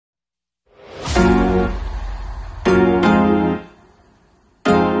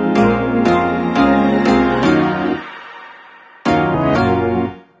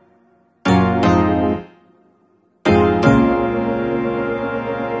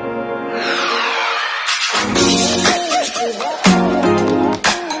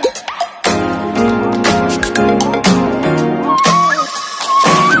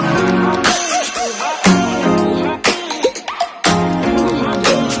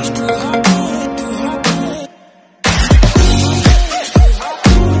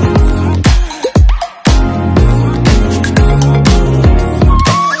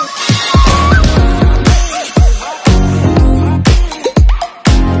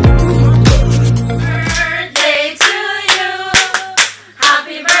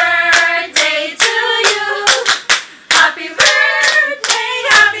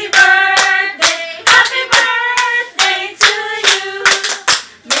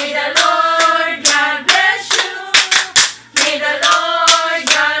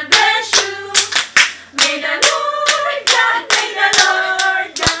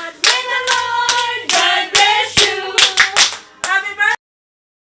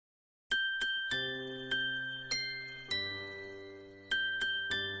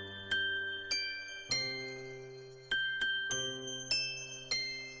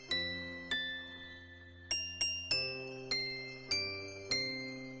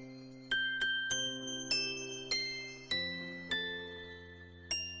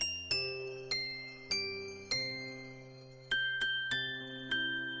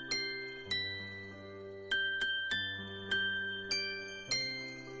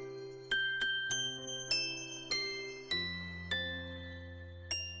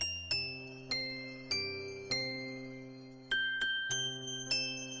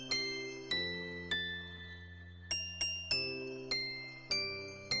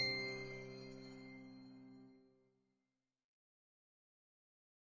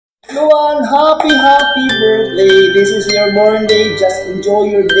Luan, happy birthday. This is your born day. Just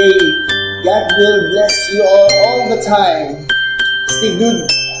enjoy your day. God will bless you all the time. Stay good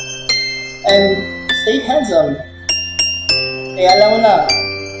and stay handsome. Eh, alam mo na,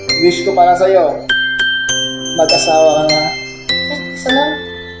 wish ko para sa'yo, mag-asawa ka na. Isa lang.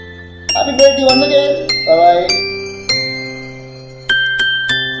 Happy birthday once again. Bye-bye.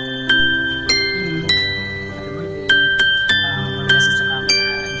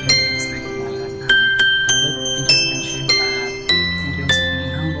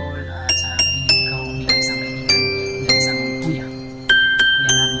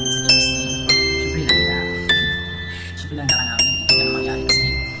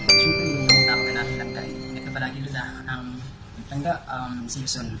 Langga, see you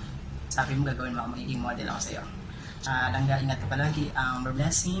soon. Sabi mo gagawin mo, magiging model ako sa'yo. Langga, ingat ka palagi. More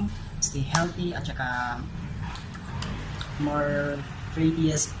blessing, stay healthy, at saka more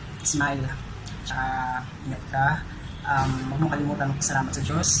prettiest smile. Tsaka ingat ka. Huwag mo kalimutan magpasalamat sa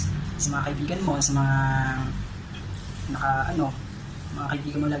Diyos, sa mga kaibigan mo, sa mga mga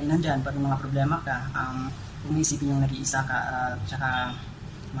kaibigan mo lagi nandyan, pag mga problema ka, huwag mo isipin yung nag-iisa ka, at saka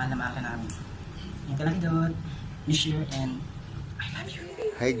mahal na mahal ka namin. Ingat ka lagi doon. Miss you and I love you.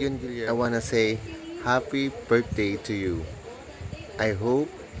 Hi John Julia. I wanna say happy birthday to you. I hope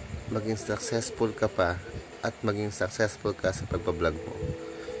maging successful ka pa at maging successful ka sa pagbablog mo.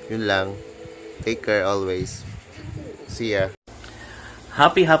 Yun lang. Take care always. See ya.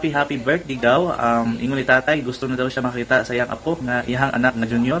 Happy birthday daw. Ingon ni tatay, gusto na daw siya makita sa iyang apo nga iyang anak na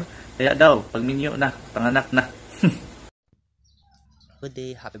junior. Kaya daw, pag minyo na, panganak na. Good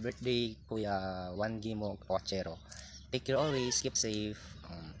day, happy birthday Kuya Juan Gimo Coachero. Take care always, keep safe.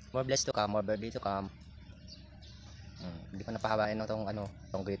 More blessed to come, more birthday to come. Hindi ko napahabain tong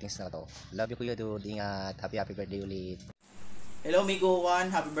greetings na to. Love you Kuya Dude, ingat. Happy birthday ulit. Hello Migo Juan,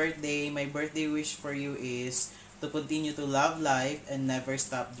 happy birthday. My birthday wish for you is to continue to love life and never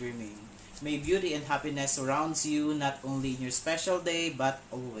stop dreaming. May beauty and happiness surrounds you not only in your special day but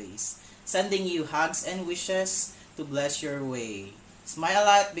always. Sending you hugs and wishes to bless your way. Smile a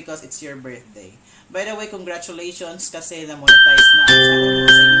lot because it's your birthday. By the way, congratulations kasi na-monetize na ang channel mo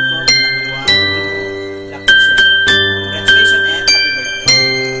sa YouTube na Juan Gimo Coachero. Congratulations and happy birthday.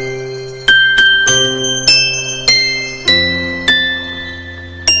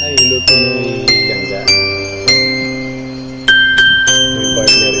 Hi, hello to my Langga. My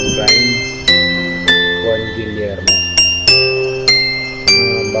partner in crime, Juan Guillermo.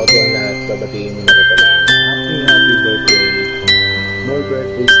 Bago ang lahat, babatiin mo na kita lang. Happy birthday. More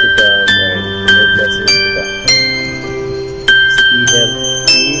birthdays to come and more blessings to come. Stay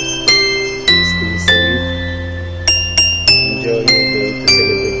healthy, stay safe. Enjoy your day to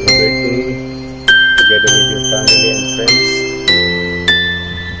celebrate your birthday together with your family and friends.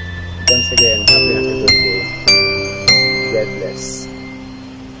 Once again, happy birthday. God bless.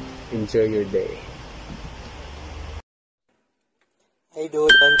 Enjoy your day. Hey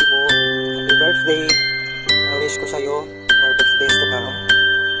dude, Bandy mo. Happy birthday. I-wish ko sa'yo more birthdays to come.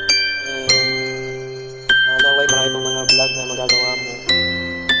 And naway marami pang mga vlog na magagawa mo.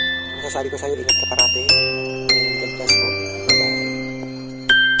 Masasabi ko sa'yo, ingat ka parati. And God bless po. Bye-bye.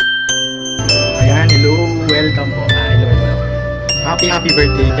 Ayan, hello. Welcome po. Hello. Happy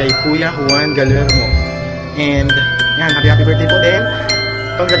birthday kay Kuya Juan Guillermo. And yan, happy birthday po din.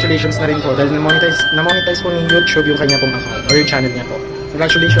 Congratulations na rin po dahil na-monetize po ng YouTube yung kanya pong account or yung channel niya po.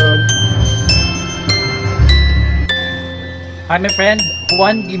 Congratulations! Hi my friend,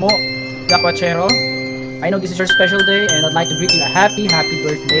 Juan Gimo Coachero. I know this is your special day and I'd like to greet you a happy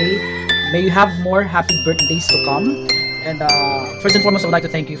birthday. May you have more happy birthdays to come. And first and foremost, I would like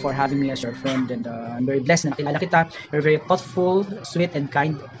to thank you for having me as your friend. And I'm very blessed na kilala kita. You're a very thoughtful, sweet, and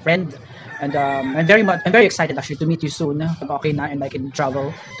kind friend. And I'm very excited actually to meet you soon. Pag okay na and I can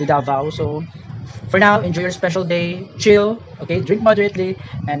travel to Davao. So for now, enjoy your special day. Chill, okay? Drink moderately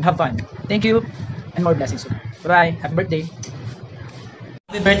and have fun. Thank you and more blessings. Bye. Happy birthday.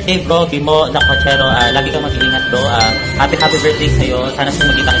 Happy birthday bro, Gimo Coachero. Lagi kang mag-iingat bro. Happy birthday sa'yo. Sana sa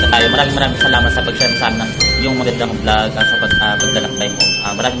magkita tayo. Maraming salamat sa pag-share sa amin ng yung magandang vlog sa paglalakbay mo.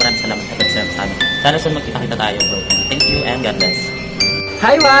 Maraming salamat sa pag-share sa amin. Sana sa magkita tayo bro. Thank you and God bless.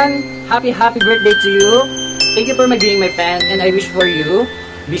 Hi Juan! Happy birthday to you. Thank you for being my fan and I wish for you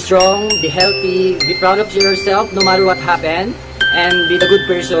be strong, be healthy, be proud of yourself no matter what happened, and be the good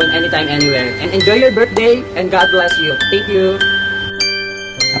person anytime, anywhere. And enjoy your birthday and God bless you. Thank you.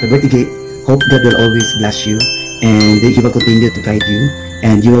 Happy birthday, Kate. Hope God will always bless you and He will continue to guide you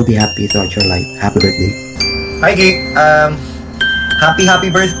and you will be happy throughout your life. Happy birthday. Hi Kate. Happy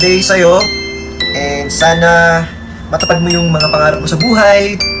birthday sa'yo and sana matupad mo yung mga pangarap mo sa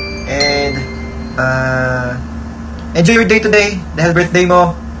buhay And, enjoy your day today. Dahil birthday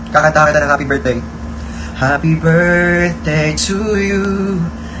mo, kakanta kita ng happy birthday. Happy birthday to you.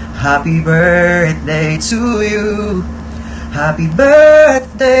 Happy birthday to you. Happy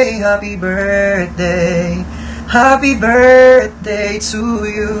birthday, happy birthday. Happy birthday to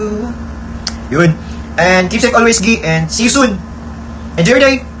you. Yun. And keep safe always, Gi. And see you soon. Enjoy your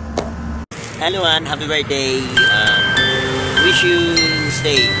day. Hello, and happy birthday. Wish you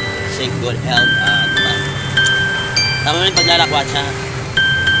stay safe, good health. Tama mo yung paglalakwat siya.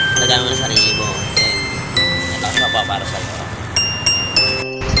 Tandaan mo na sarili mo. And ito pa para sa'yo.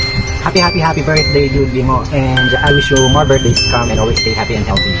 Happy birthday, dude Bimo, and I wish you more birthdays to come and always stay happy and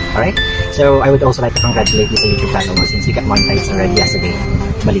healthy. Alright? So I would also like to congratulate you sa YouTube channel mo since you got monetized already yesterday.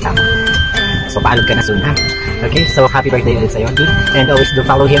 Balita mo. So paalog ka na soon, ha? Okay? So happy birthday ulit sa'yo, dude. And always do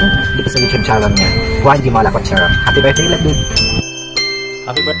follow him dito sa YouTube channel niya. Juan Bimo Lacochero. Happy birthday ulit, dude.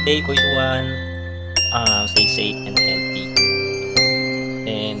 Happy birthday, Kuya Juan. Stay safe and healthy.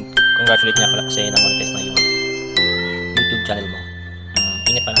 And congratulate nga pala kasi na-monetize na yung YouTube channel mo.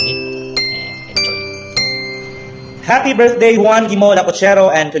 Ingat pa natin and enjoy. Happy birthday, Juan Gimo Lacochero,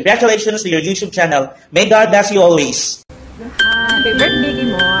 and congratulations to your YouTube channel. May God bless you always. Happy birthday,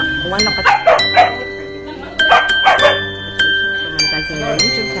 Gimo. Juan Lacochero. Pumunta sa your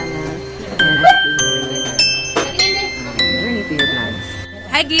YouTube channel and journey to your plans.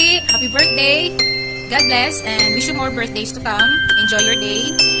 Hi, Gi. Happy birthday. God bless and wish you more birthdays to come. Enjoy your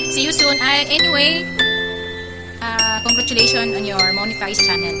day. See you soon. Anyway, congratulations on your monetized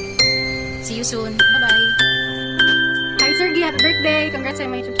channel. See you soon. Bye-bye. Hi, Sir Gi. Happy birthday. Congrats sa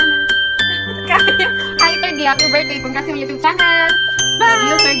my YouTube channel. Hi, Sir Gi. Happy birthday. Congrats sa my YouTube channel. Bye. Love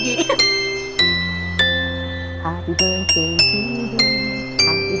you, Sir Gi. Happy birthday to you.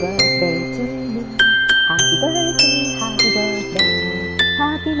 Happy birthday to you. Happy birthday, happy birthday.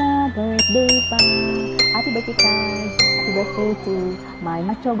 Happy na birthday pa. Happy birthday, Kaz. Happy birthday to my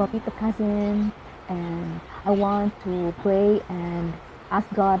macho Bapito cousin. And I want to pray and ask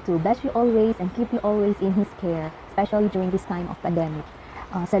God to bless you always and keep you always in His care, especially during this time of pandemic.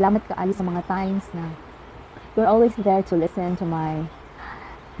 Salamat kaayo sa mga times na you're always there to listen to my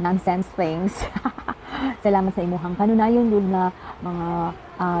nonsense things. Salamat sa imuhang kanunayon dun na mga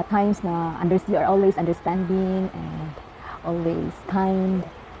times na you are always understanding and always kind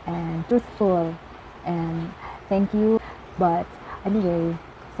and truthful. And thank you. But anyway,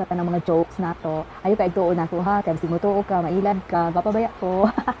 sa tanang mga jokes na to, ayo ka ituon na ko ha, kaya simutuo ka, mailad ka, gapabaya ko.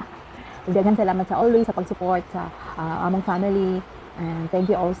 Daghang salamat sa always sa pag-support sa among family, and thank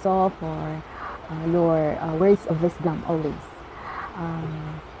you also for your words of wisdom always.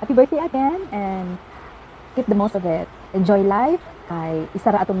 Happy birthday again, and keep the most of it. Enjoy life, kay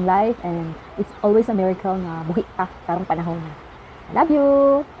isa ra atong life, and it's always a miracle na buhi ka karong panahon na. I love you!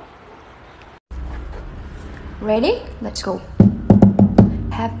 Ready? Let's go.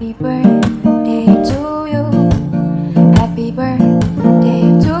 Happy birthday to you.